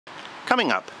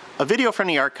Coming up, a video from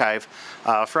the archive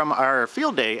from our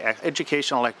field day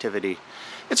educational activity.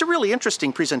 It's a really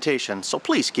interesting presentation, so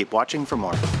please keep watching for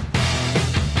more.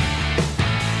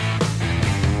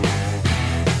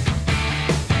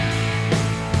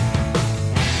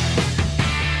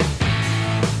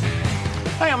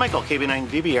 Hi, I'm Michael,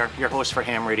 KD9VBR, your host for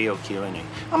Ham Radio Q&A.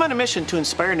 I'm on a mission to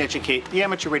inspire and educate the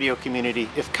amateur radio community.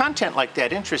 If content like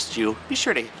that interests you, be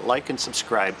sure to like and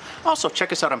subscribe. Also,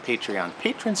 check us out on Patreon.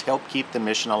 Patrons help keep the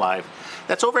mission alive.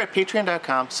 That's over at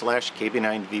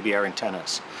patreon.com/KB9VBR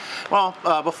antennas. Well,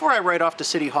 before I ride off to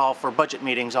City Hall for budget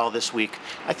meetings all this week,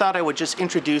 I thought I would just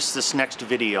introduce this next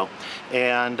video.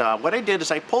 And what I did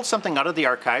is I pulled something out of the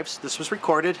archives. This was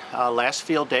recorded last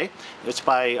field day. It's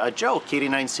by Joe,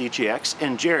 KD9CJX,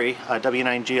 and Jerry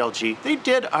W9GLG. They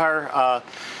did our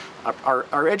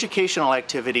educational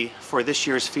activity for this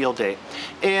year's field day,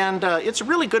 and it's a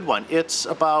really good one. It's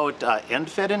about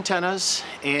end-fed antennas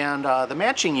and the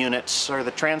matching units or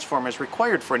the transformers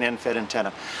required for an end-fed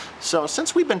antenna. So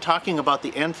since we've been talking about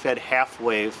the end-fed half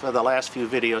wave for the last few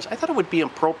videos, I thought it would be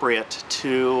appropriate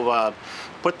to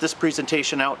put this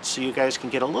presentation out so you guys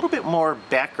can get a little bit more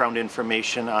background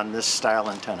information on this style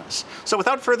antennas. So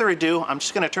without further ado, I'm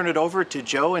just going to turn it over to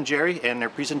Joe and Jerry and their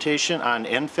presentation on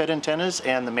end-fed antennas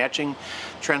and the matching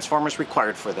transformers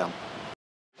required for them.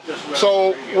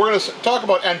 So we're going to talk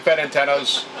about end-fed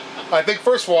antennas. I think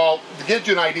first of all, to give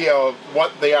you an idea of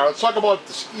what they are, let's talk about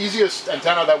the easiest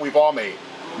antenna that we've all made.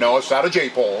 No, it's not a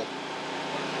J-pole.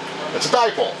 It's a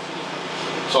dipole.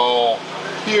 So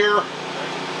here,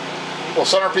 well,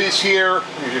 centerpiece here,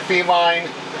 here's your feed line,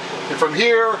 and from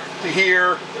here to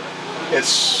here,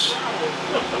 it's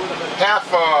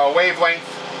half a wavelength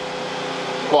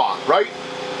long, right?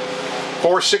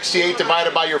 468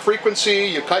 divided by your frequency,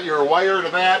 you cut your wire to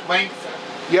that length,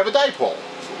 you have a dipole.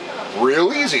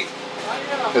 Real easy.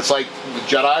 It's like the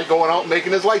Jedi going out and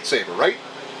making his lightsaber, right?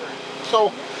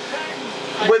 So,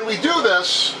 when we do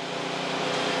this,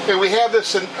 and we have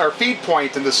this in our feed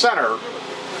point in the center,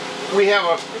 we have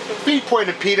a feed point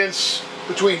impedance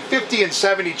between 50 and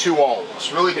 72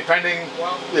 ohms, really depending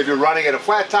if you're running at a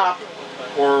flat top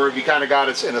or if you kind of got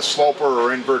it in a sloper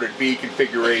or inverted V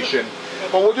configuration.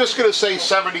 But we're just going to say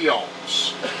 70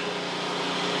 ohms.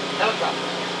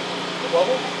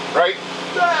 Right?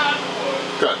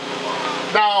 Good.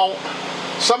 Now,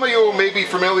 some of you may be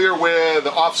familiar with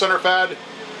the off-center fed,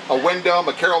 a Wyndham,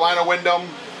 a Carolina Wyndham.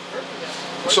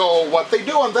 So what they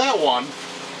do on that one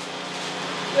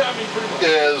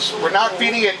is we're not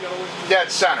feeding it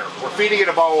dead center. We're feeding it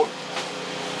about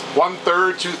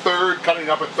 1/3, 2/3, cutting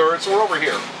up a third, so we're over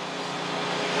here.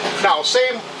 Now,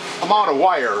 same amount of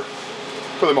wire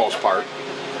for the most part,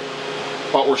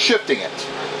 but we're shifting it.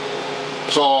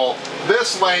 So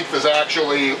this length is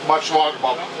actually much longer,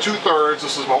 about 2/3.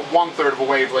 This is about 1/3 of a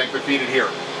wavelength we feed it here.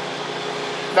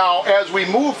 Now, as we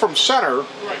move from center,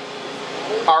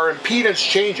 our impedance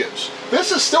changes.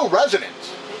 This is still resonant.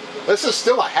 This is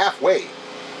still a half wave,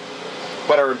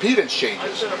 but our impedance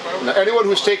changes. Now, anyone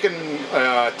who's taken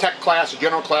tech class, a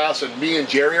general class, and me and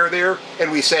Jerry are there,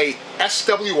 and we say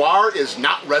SWR is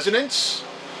not resonance,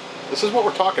 this is what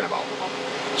we're talking about.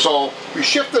 So we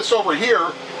shift this over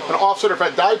here, an off-center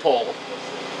fed dipole,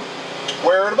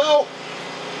 we're at about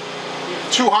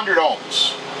 200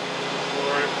 ohms.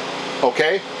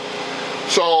 Okay?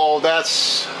 So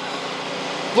that's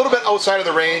a little bit outside of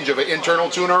the range of an internal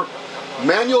tuner.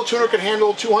 Manual tuner can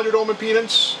handle 200 ohm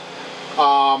impedance,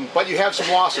 but you have some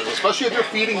losses, especially if you're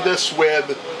feeding this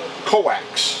with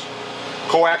coax.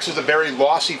 Coax is a very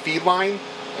lossy feed line.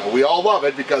 We all love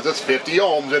it because it's 50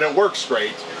 ohms and it works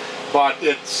great, but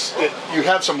you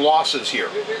have some losses here.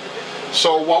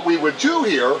 So what we would do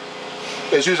here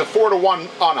is use a 4-to-1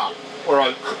 UNUN, or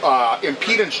an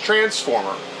impedance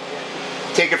transformer.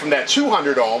 Take it from that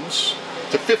 200 ohms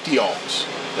to 50 ohms.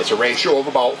 That's a ratio of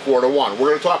about 4-to-1.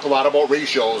 We're going to talk a lot about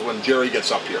ratios when Jerry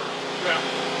gets up here. Yeah.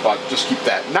 But just keep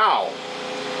that. Now,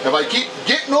 if I keep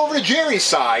getting over to Jerry's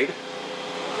side,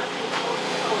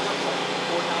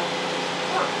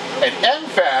 an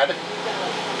end-fed,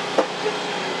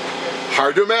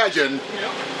 hard to imagine,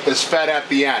 is fed at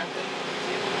the end.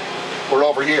 We're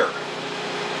over here.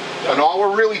 And all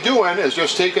we're really doing is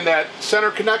just taking that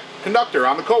center conductor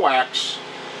on the coax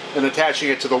and attaching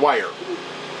it to the wire.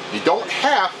 You don't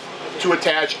have to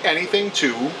attach anything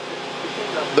to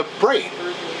the braid.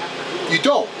 You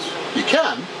don't. You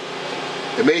can.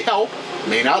 It may help, it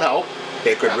may not help.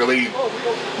 It could really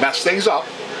mess things up.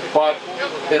 But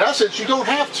in essence, you don't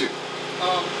have to.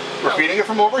 We're feeding it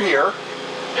from over here.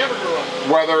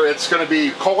 Whether it's going to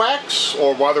be coax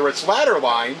or whether it's ladder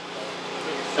line.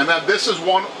 And then this is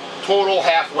one total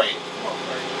half wave.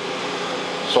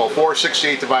 So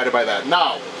 468 divided by that.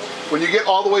 Now, when you get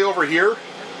all the way over here,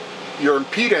 your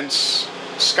impedance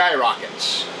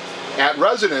skyrockets. At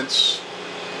resonance,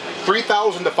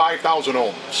 3,000 to 5,000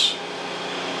 ohms.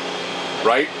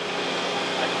 Right?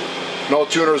 No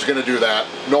tuner is going to do that.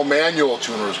 No manual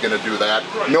tuner is going to do that.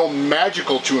 No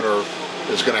magical tuner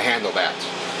is going to handle that.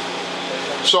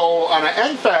 So on an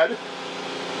end-fed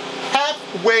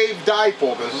half-wave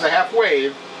dipole, this is a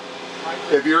half-wave,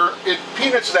 if your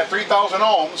impedance is at 3,000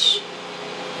 ohms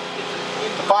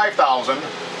to 5,000,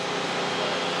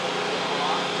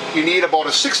 you need about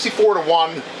a 64 to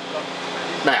 1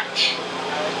 match.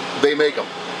 They make them.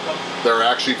 They're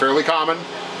actually fairly common.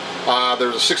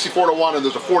 There's a 64 to 1 and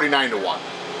there's a 49 to 1.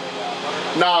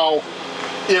 Now,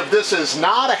 if this is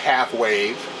not a half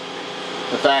wave,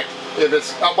 in fact, if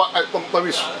it's let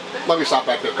me stop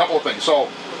back there. A couple of things. So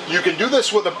you can do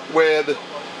this with a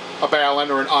balun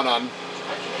or an UNUN.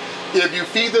 If you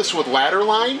feed this with ladder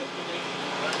line,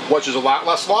 which is a lot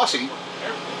less lossy,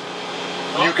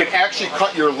 you can actually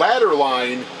cut your ladder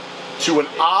line to an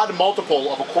odd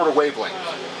multiple of a quarter wavelength.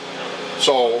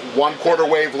 So 1/4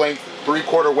 wavelength,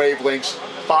 3/4 wavelengths,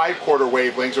 5/4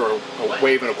 wavelengths, or a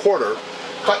wave and a quarter.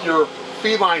 Cut your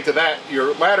feed line to that,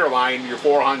 your ladder line, your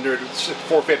 400,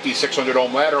 450, 600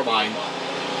 ohm ladder line,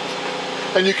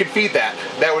 and you can feed that.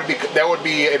 That would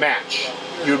be a match.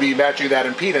 You'd be matching that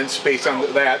impedance based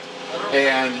on that,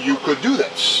 and you could do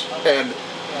this. And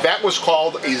that was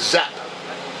called a ZEP.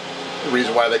 The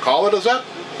reason why they call it a ZEP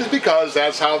is because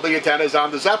that's how the antennas on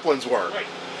the Zeppelins were.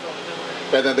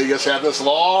 And then they just have this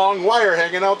long wire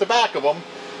hanging out the back of them,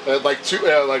 and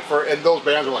those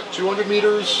bands are like 200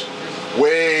 meters,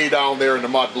 way down there in the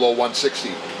mud below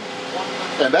 160.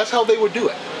 And that's how they would do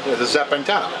it, the ZEP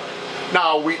antenna.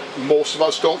 Now, most of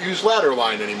us don't use ladder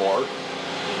line anymore.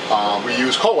 We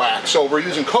use coax. So if we're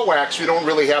using coax, we don't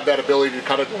really have that ability to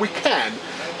cut it. We can.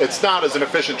 It's not as an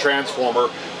efficient transformer.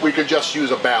 We could just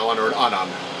use a balun or an UNUN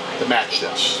to match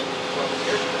this.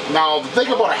 Now, the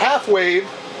thing about a half wave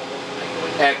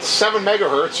at 7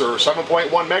 megahertz or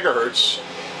 7.1 megahertz,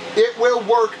 it will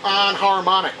work on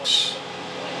harmonics.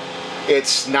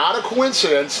 It's not a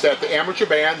coincidence that the amateur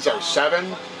bands are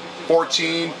 7,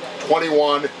 14,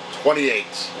 21, 28.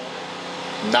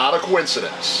 Not a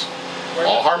coincidence.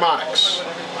 All harmonics.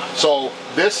 So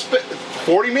this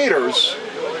 40 meters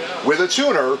with a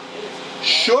tuner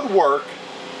should work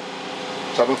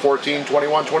 7, 14,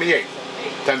 21, 28,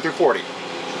 10 through 40.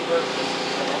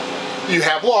 You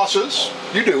have losses,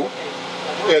 you do.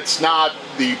 It's not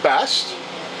the best,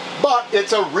 but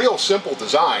it's a real simple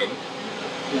design.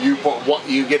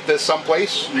 You get this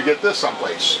someplace, you get this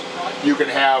someplace. You can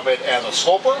have it as a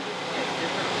sloper.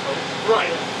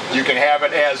 Right. You can have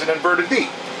it as an inverted V.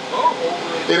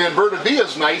 An inverted V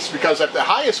is nice because at the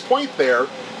highest point there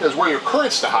is where your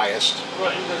current's the highest.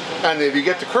 Right. And if you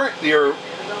get the current,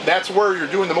 that's where you're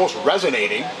doing the most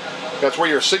resonating. That's where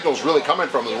your signal's really coming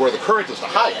from, is where the current is the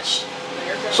highest.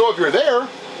 So if you're there,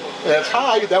 and it's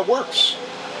high, that works.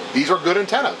 These are good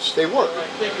antennas. They work.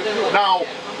 Now,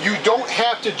 you don't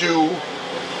have to do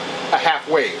a half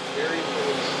wave.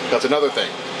 That's another thing.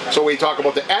 So we talk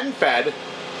about the end-fed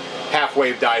half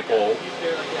wave dipole.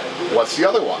 What's the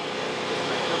other one?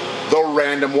 The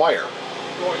random wire,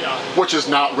 which is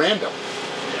not random,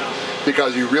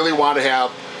 because you really want to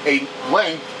have a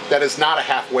length that is not a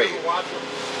half wave.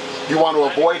 You want to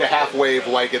avoid a half wave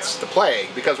like it's the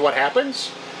plague, because what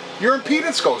happens? Your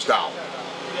impedance goes down.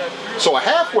 So a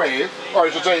half wave, or I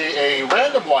should say a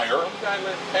random wire,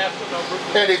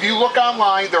 and if you look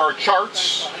online, there are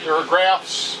charts, there are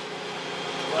graphs,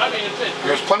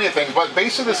 there's plenty of things, but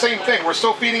basically the same thing. We're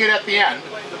still feeding it at the end,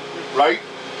 right?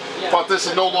 But this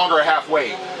is no longer a half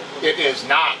wave. It is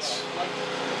not.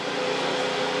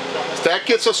 That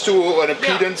gets us to an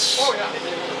impedance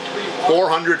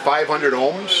 400, 500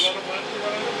 ohms,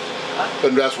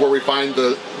 and that's where we find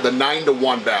the 9 to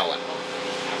 1 balun.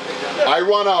 I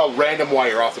run a random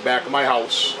wire off the back of my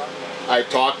house. I've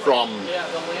talked from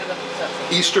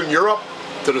Eastern Europe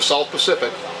to the South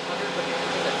Pacific.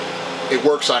 It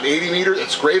works on 80 meters.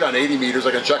 It's great on 80 meters.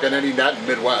 I can check on any net in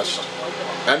Midwest.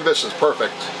 NVIS is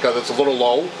perfect because it's a little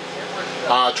low.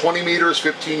 20 meters,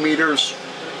 15 meters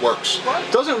works.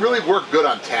 Doesn't really work good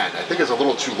on 10. I think it's a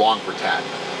little too long for 10.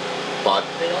 But,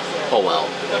 oh well,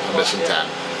 I'm missing 10.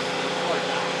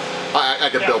 I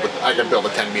can build a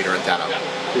 10 meter antenna,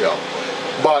 you know.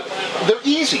 But they're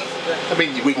easy. I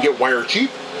mean, we can get wire cheap.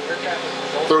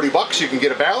 30 bucks, you can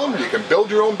get a balun. You can build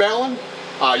your own balun.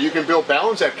 You can build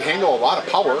baluns that can handle a lot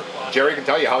of power. Jerry can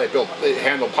tell you how they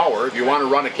handle power. If you want to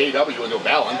run a KW with a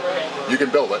balun, you can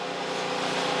build it.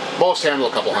 Most handle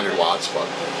a couple hundred watts,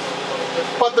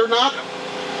 but they're not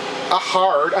a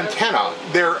hard antenna.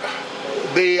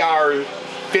 They are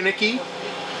finicky,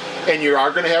 and you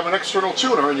are going to have an external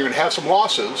tuner, and you're going to have some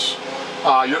losses.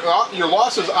 Your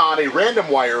losses on a random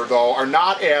wire, though, are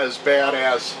not as bad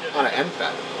as on an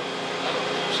end-fed.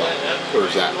 So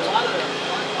there's that.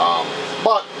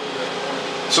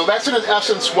 So that's in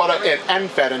essence what an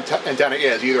end-fed antenna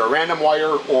is, either a random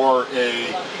wire or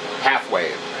a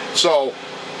half-wave. So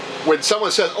when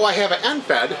someone says, oh, I have an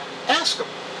end-fed, ask them,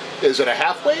 is it a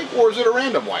half-wave or is it a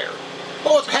random wire?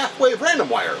 Oh, it's a half-wave random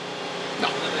wire. No,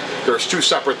 there's two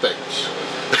separate things.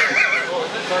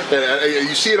 And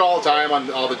you see it all the time on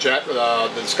all the chat, the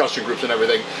discussion groups and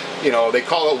everything. You know, they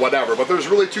call it whatever, but there's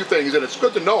really two things, and it's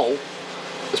good to know,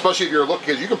 especially if you're looking,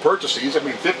 because you can purchase these. I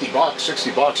mean, 50 bucks,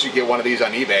 60 bucks, you get one of these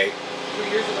on eBay.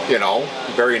 You know,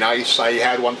 very nice. I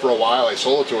had one for a while. I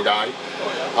sold it to a guy.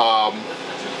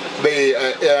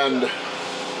 And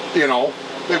you know,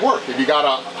 they work. If you got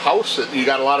a house, you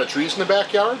got a lot of trees in the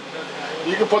backyard,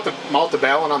 you can mount the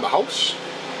balun on the house.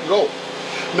 Go.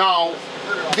 Now,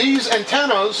 these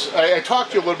antennas, I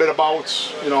talked to you a little bit about,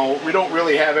 you know, we don't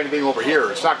really have anything over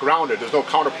here. It's not grounded. There's no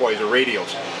counterpoise or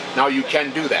radios. Now you can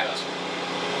do that.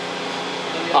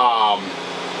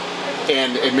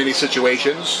 And in many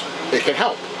situations, it can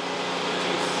help.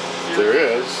 There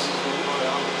is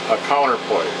a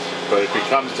counterpoise, but it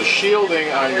becomes the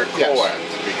shielding on your coax.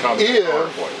 Yes. It becomes the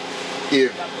counterpoise.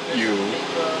 If you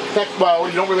connect, well,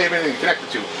 you don't really have anything connected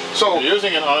to. So you're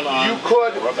using an on you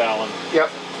could, or a balun. Yep.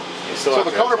 So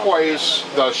the counterpoise,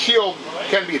 the shield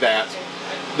can be that.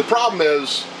 The problem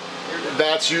is,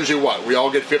 that's usually what? We all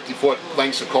get 50-foot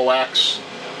lengths of coax.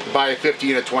 Buy a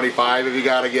 15 at 25 if you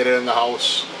got to get it in the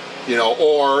house. You know,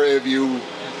 or if you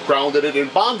grounded it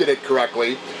and bonded it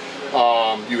correctly,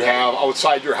 you have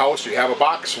outside your house, you have a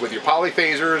box with your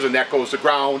polyphasers, and that goes to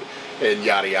ground, and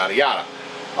yada yada yada.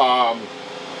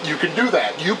 You can do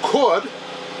that. You could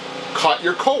cut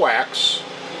your coax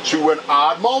to an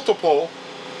odd multiple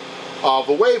of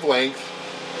the wavelength,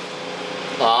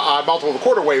 odd multiple of the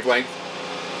quarter wavelength,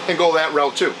 and go that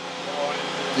route too.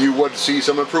 You would see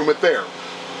some improvement there.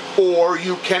 Or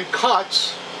you can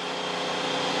cut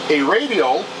a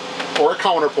radial or a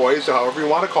counterpoise, however you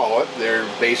want to call it, they're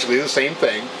basically the same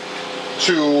thing,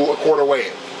 to a quarter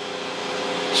wave.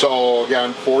 So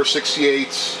again,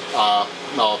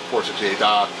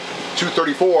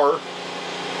 234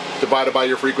 divided by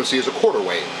your frequency is a quarter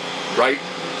wave, right?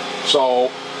 So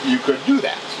you could do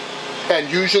that. And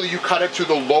usually you cut it to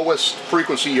the lowest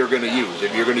frequency you're going to use.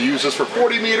 If you're going to use this for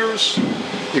 40 meters,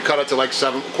 you cut it to like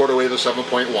quarter wave of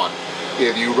 7.1.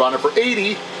 If you run it for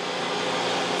 80,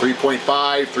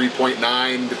 3.5,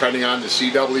 3.9, depending on the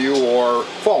CW or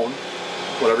phone,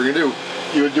 whatever you do,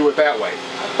 you would do it that way.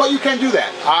 But you can do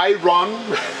that. I run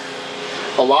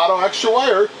a lot of extra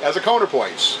wire as a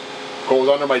counterpoise. Goes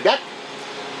under my deck,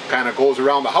 kind of goes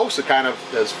around the house. It kind of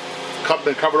has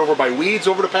been covered over by weeds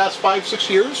over the past 5-6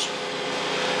 years.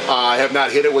 I have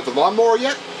not hit it with the lawnmower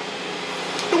yet.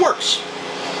 It works.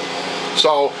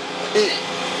 So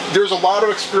there's a lot of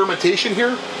experimentation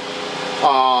here.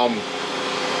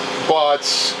 But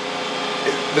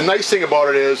the nice thing about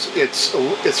it is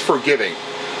it's forgiving.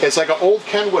 It's like an old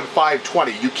Kenwood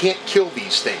 520. You can't kill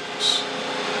these things.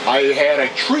 I had a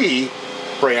tree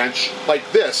branch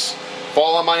like this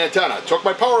fall on my antenna. Took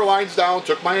my power lines down,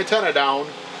 took my antenna down.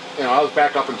 You know, I was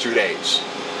back up in 2 days.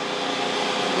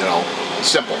 You know, it's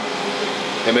simple.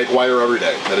 They make wire every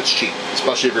day, and it's cheap,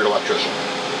 especially if you're an electrician.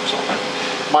 So,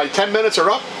 my 10 minutes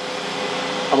are up.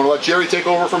 I'm going to let Jerry take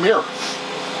over from here.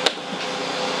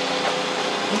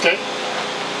 Okay.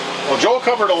 Well, Joel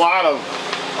covered a lot of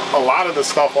the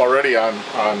stuff already on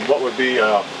what would be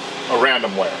a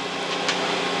random wire.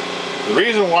 The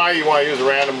reason why you want to use a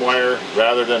random wire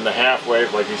rather than the half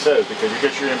wave, like he said, is because you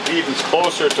get your impedance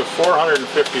closer to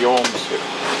 450 ohms here.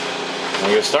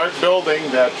 When you start building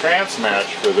that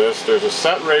transmatch for this, there's a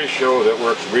set ratio that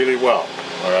works really well.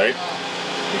 All right.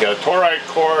 You got a torite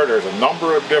core. There's a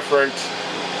number of different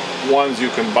ones you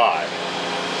can buy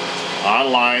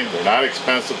online. They're not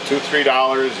expensive,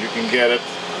 $2–3. You can get it.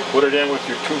 You put it in with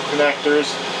your 2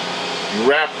 connectors. You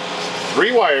wrap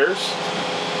 3 wires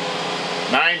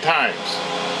 9 times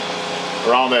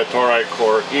around that torite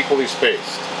core, equally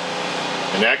spaced,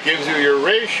 and that gives you your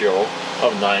ratio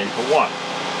of 9:1.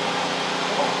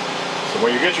 So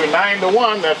when you get your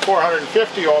 9:1, that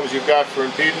 450 ohms you've got for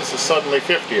impedance is suddenly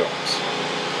 50 ohms.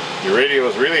 Your radio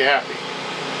is really happy.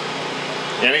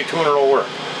 Any tuner will work.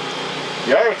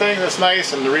 The other thing that's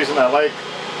nice, and the reason I like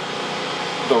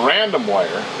the random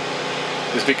wire,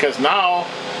 is because now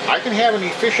I can have an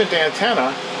efficient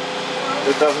antenna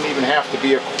that doesn't even have to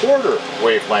be a quarter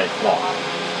wavelength long.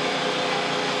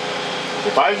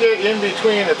 If I get in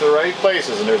between at the right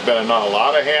places, and there's been a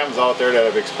lot of hams out there that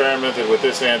have experimented with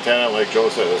this antenna, like Joe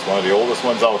said, it's one of the oldest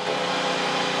ones out there.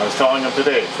 I was telling them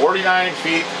today, 49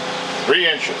 feet, 3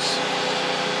 inches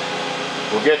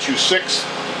will get you 6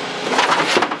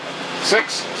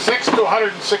 to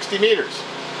 160 meters.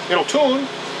 It'll tune,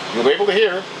 you'll be able to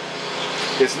hear.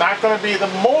 It's not going to be the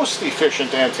most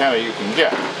efficient antenna you can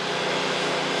get,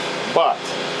 but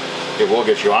it will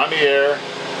get you on the air,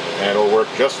 and it'll work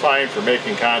just fine for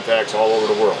making contacts all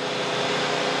over the world.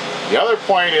 The other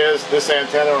point is, this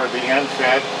antenna, or the end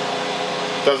fed,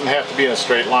 doesn't have to be in a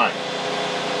straight line.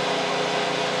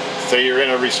 Say you're in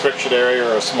a restriction area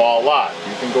or a small lot,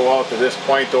 you can go out to this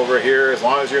point over here, as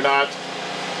long as you're not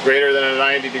greater than a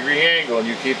 90-degree angle, and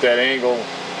you keep that angle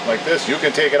like this, you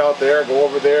can take it out there, go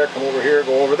over there, come over here,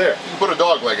 go over there. You can put a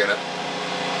dog leg in it.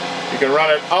 You can run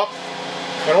it up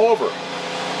and over.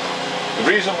 The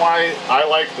reason why I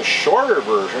like the shorter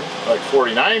version, like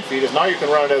 49 feet, is now you can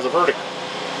run it as a vertical.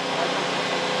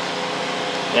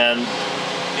 And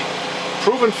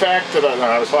proven fact that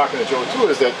I was talking to Joe too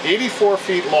is that 84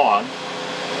 feet long,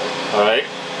 all right,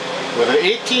 with an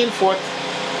 18-foot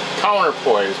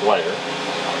counterpoise wire,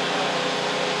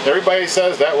 everybody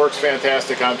says that works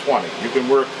fantastic on 20. You can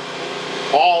work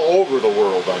all over the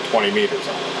world on 20 meters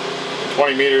on it.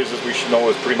 20 meters, as we should know,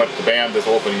 is pretty much the band that's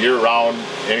open year-round,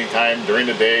 anytime, during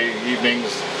the day,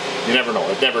 evenings. You never know.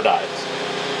 It never dies.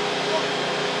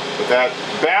 But that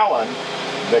balun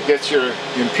that gets your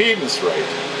impedance right,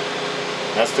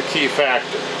 that's the key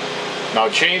factor. Now,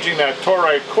 changing that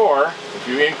toroid core, if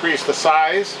you increase the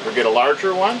size or get a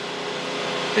larger one,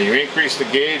 and you increase the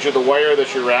gauge of the wire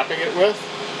that you're wrapping it with,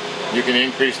 you can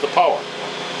increase the power,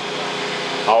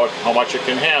 how much it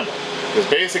can handle. Because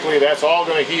basically that's all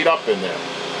going to heat up in there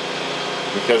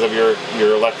because of your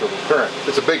electrical current.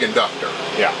 It's a big inductor.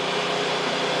 Yeah.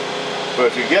 But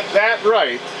if you get that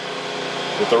right,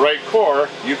 with the right core,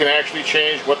 you can actually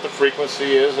change what the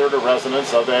frequency is or the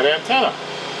resonance of that antenna.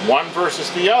 One versus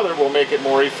the other will make it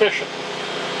more efficient.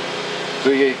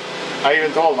 So I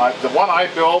even told them, the one I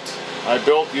built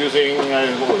using,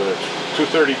 what was it,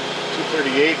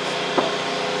 238.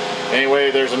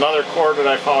 Anyway, there's another cord that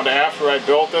I found after I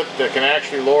built it that can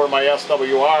actually lower my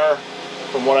SWR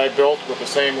from what I built with the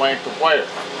same length of wire.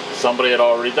 Somebody had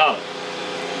already done it.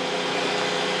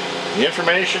 The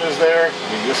information is there,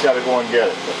 you just got to go and get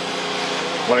it. But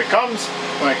when it comes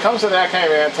to that kind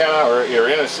of antenna, or you're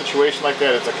in a situation like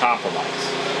that, it's a compromise.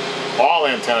 All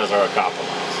antennas are a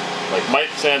compromise. Like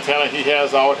Mike's antenna he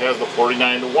has out has the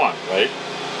 49-to-1, right?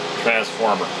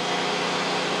 Transformer.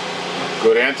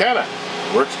 Good antenna.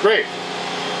 Works great.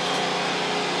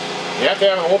 You have to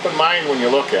have an open mind when you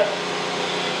look at it.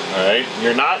 Alright?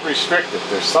 You're not restricted.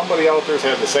 There's somebody out there who's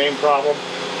had the same problem.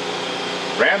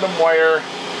 Random wire,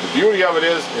 the beauty of it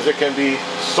is it can be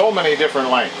so many different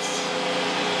lengths.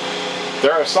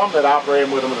 There are some that operate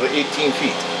with them at 18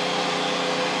 feet.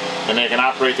 And they can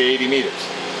operate to 80 meters.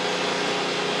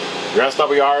 Your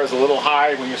SWR is a little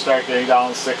high when you start getting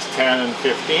down 6, 10, and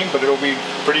 15, but it'll be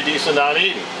pretty decent on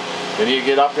 80. Then you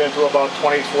get up into about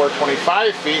 24,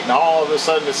 25 feet, and all of a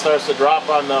sudden it starts to drop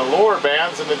on the lower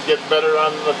bands, and it gets better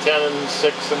on the 10 and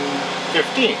 6 and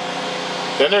 15.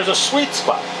 Then there's a sweet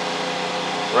spot,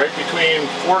 right between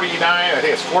 49, I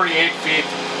think it's 48 feet,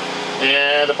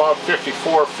 and about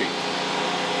 54 feet.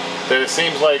 That it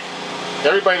seems like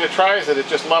everybody that tries it, it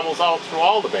just levels out through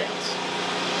all the bands.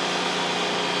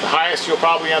 The highest you'll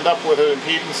probably end up with an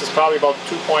impedance is probably about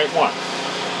 2.1.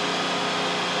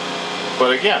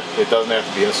 But again, it doesn't have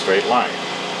to be in a straight line.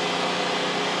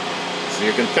 So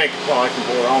you can think, well, I can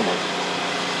go around with it.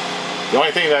 The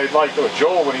only thing that I liked with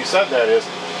Joel when he said that is,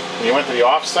 when you went to the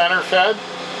off-center fed,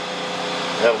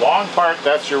 that long part,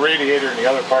 that's your radiator, and the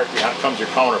other part behind comes your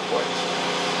counterpoise.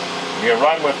 When you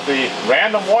run with the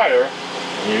random wire,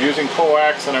 and you're using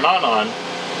coax and an UNUN,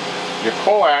 your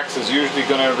coax is usually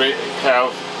going to have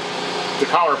the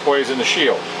counterpoise in the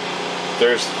shield.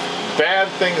 There's bad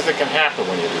things that can happen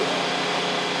when you do that.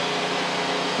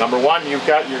 Number one, you've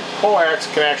got your coax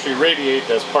can actually radiate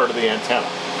as part of the antenna.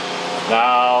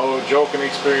 Now, Joe can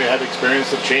had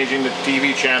experience of changing the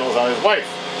TV channels on his wife.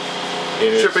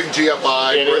 Shipping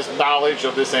GFI. In his knowledge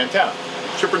of this antenna.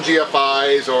 Shipping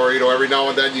GFIs, or every now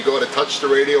and then you go to touch the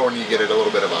radio and you get it a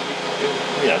little bit of a...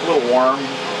 Yeah, a little warm.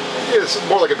 It's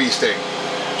more like a bee sting.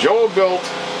 Joe built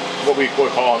what we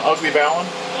would call an ugly balun,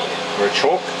 or a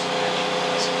choke.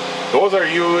 Those are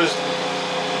used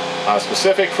on a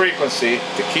specific frequency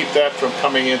to keep that from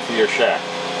coming into your shack.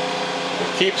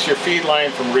 It keeps your feed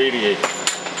line from radiating.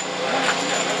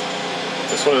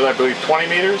 This one is, I believe, 20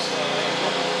 meters.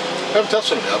 haven't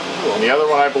tested them yet. And the other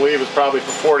one I believe is probably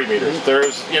for 40 meters.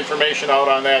 There's information out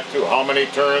on that too. How many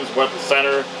turns, what the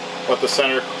center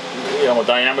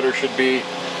diameter should be,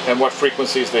 and what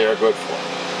frequencies they are good for.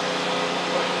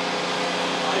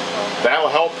 That'll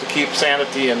help to keep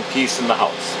sanity and peace in the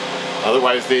house.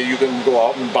 Otherwise, you can go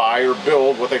out and buy or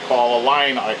build what they call a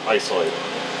line isolator,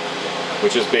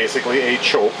 which is basically a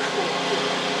choke,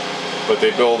 but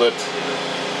they build it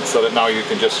so that now you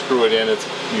can just screw it in. It's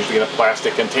usually in a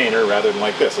plastic container rather than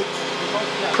like this. It's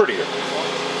prettier.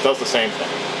 It does the same thing.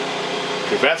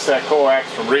 Prevents that coax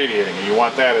from radiating, and you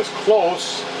want that as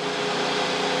close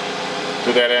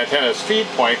to that antenna's feed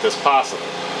point as possible.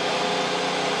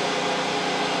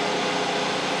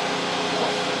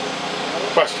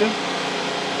 Question?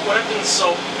 What happens,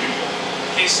 so,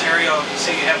 case scenario,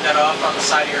 say you have that off on the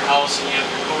side of your house and you have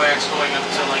your coax going up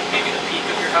to like maybe the peak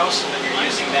of your house and then you're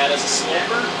using that as a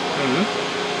sloper?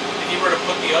 If you were to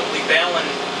put the ugly balun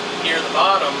near the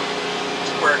bottom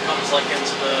where it comes like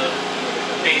into the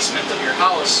basement of your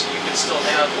house, you could still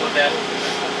have with that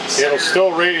center, it'll still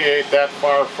radiate that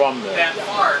far from there. that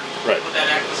far. Right. Would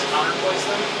that act as a counterpoise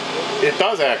then? It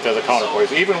does act as a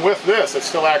counterpoise. Even with this, it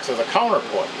still acts as a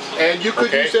counterpoise. And you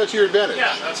could use that to your advantage.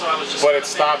 Yeah, that's what I was just But it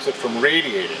stops it from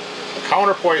radiating. A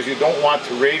counterpoise, you don't want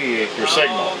to radiate your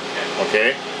signal.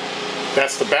 Okay?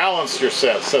 That's to balance your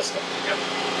system. Yep.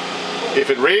 If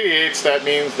it radiates, that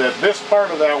means that this part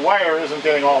of that wire isn't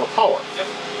getting all the power. Yep.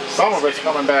 Some of it's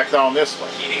coming back down this way.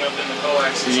 Heating up in the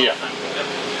coax. Yeah.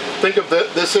 Think of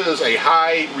this is a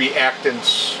high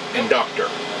reactance inductor,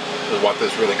 is what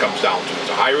this really comes down to. It's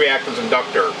a high reactance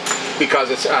inductor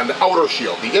because it's on the outer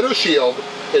shield. The inner shield,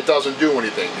 it doesn't do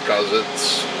anything because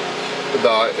it's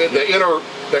the inner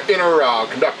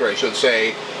conductor, I should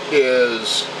say,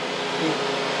 is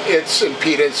its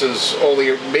impedance is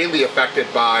only mainly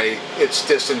affected by its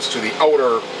distance to the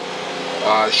outer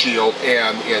shield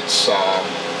and its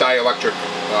dielectric,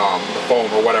 the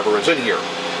foam or whatever is in here.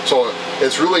 So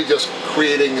it's really just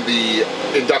creating the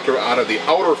inductor out of the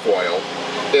outer foil,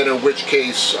 and in which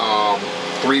case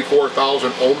 3,000–4,000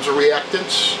 ohms of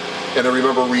reactance. And then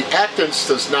remember, reactance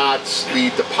does not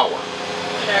lead to power.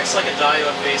 It acts like a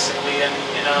diode basically in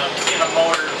a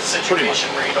motor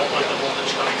situation where you don't want the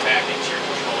voltage coming back into your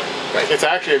controller. Right. It's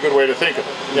actually a good way to think of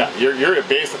it. Yeah, you're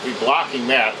basically blocking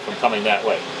that from coming that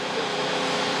way.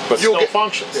 But still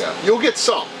functions. Yeah, you'll get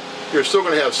some. You're still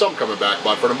going to have some coming back,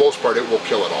 but for the most part, it will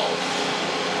kill it all.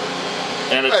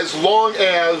 And as long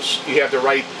as you have the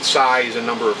right size and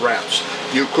number of reps.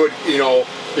 You could,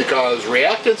 because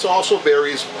reactance also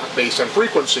varies based on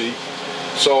frequency.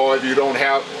 So if you don't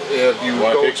have, if you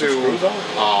go to, you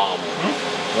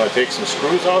want to take some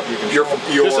screws out? You can.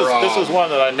 This is one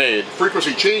that I made.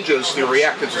 Frequency changes, the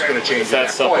reactance is going to change in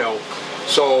that coil.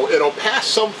 So it'll pass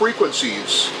some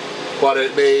frequencies, but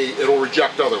it'll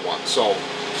reject other ones. So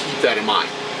keep that in mind.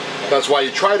 That's why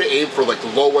you try to aim for like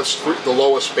the lowest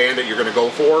band that you're going to go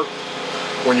for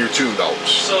when you tune those.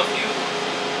 So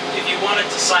if you wanted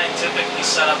to scientifically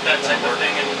set up that type of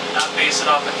thing and not base it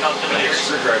off of calculators,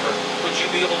 would you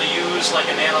be able to use like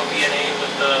a nano VNA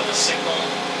with the signal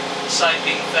side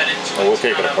being fed into it? We'll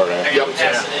take it apart.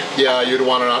 Pass it in? Yeah, you'd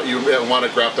want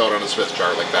it graphed out on a Smith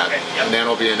chart like that. Okay, yep. A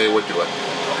nano VNA would do it.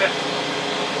 Okay.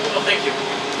 Well, thank you.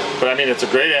 But I mean, it's a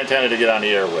great antenna to get on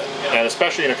the air with, and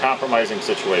especially in a compromising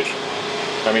situation.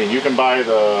 I mean, you can buy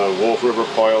the Wolf River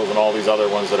coils and all these other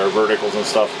ones that are verticals and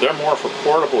stuff. They're more for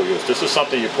portable use. This is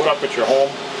something you put up at your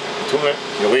home, you tune it,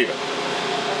 you leave it.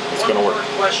 It's going to work. One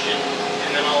more question,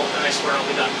 and then I swear I'll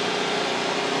be done.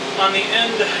 On the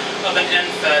end of an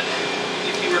end fed,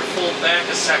 if you were to fold back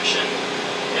a section,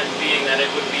 and being that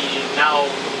it would be now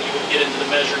you would get into the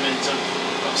measurement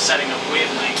of setting up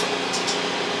wavelength.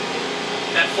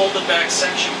 That folded back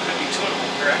section could be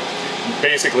tunable, correct?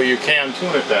 Basically, you can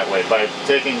tune it that way by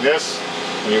taking this,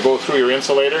 and you go through your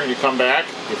insulator, and you come back.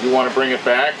 If you want to bring it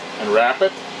back and wrap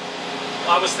it.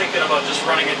 I was thinking about just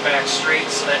running it back straight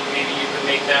so that maybe you could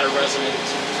make that a resonant.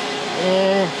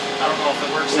 I don't know if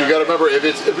it works. You got to remember,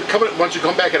 once you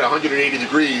come back at 180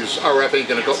 degrees, RF ain't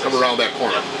going to come around that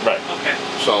corner. Right. Okay.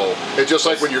 So it's just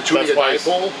like when you're tuning a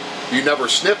dipole, you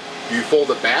never snip, you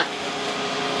fold it back.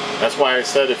 That's why I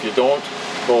said if you don't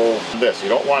go this, you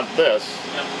don't want this,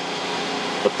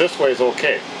 but this way is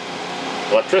okay.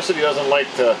 Electricity doesn't like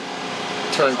to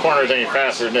turn corners any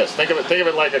faster than this. Think of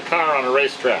it like a car on a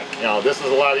racetrack. This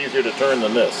is a lot easier to turn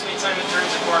than this. Anytime it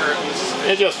turns a corner, it loses a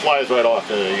bit. It just flies right off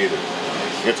into the ether.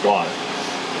 It's gone.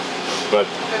 But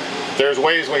there's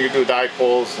ways when you do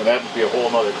dipoles, and that would be a whole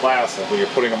other class, and when you're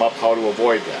putting them up, how to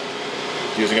avoid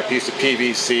that. Using a piece of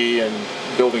PVC and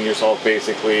building yourself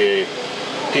basically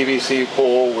PVC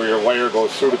pole where your wire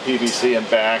goes through the PVC and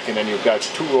back, and then you've got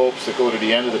 2 ropes that go to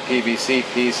the end of the PVC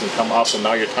piece and come up, and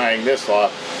now you're tying this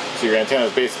off, so your antenna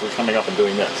is basically coming up and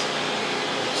doing this.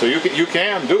 So you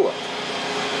can do it,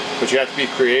 but you have to be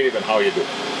creative in how you do it.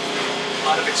 A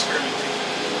lot of experimenting.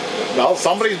 Well,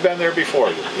 somebody's been there before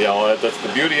you. You know, that's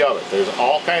the beauty of it. There's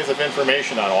all kinds of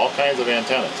information on all kinds of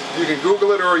antennas. You can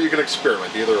Google it or you can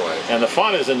experiment, either way. And the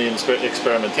fun is in the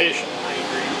experimentation. I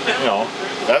agree. You know,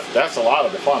 that's a lot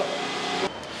of the fun of it.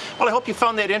 Well, I hope you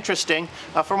found that interesting.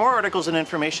 For more articles and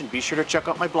information, be sure to check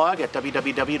out my blog at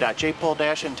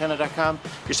www.jpole-antenna.com.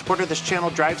 Your support of this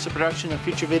channel drives the production of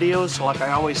future videos. So like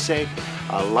I always say,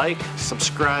 like,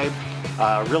 subscribe,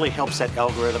 really helps that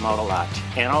algorithm out a lot.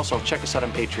 And also check us out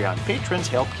on Patreon. Patrons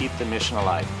help keep the mission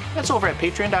alive. That's over at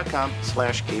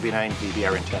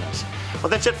patreon.com/KB9VBR antennas. Well,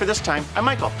 that's it for this time. I'm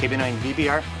Michael,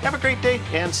 KB9VBR. Have a great day,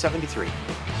 and 73.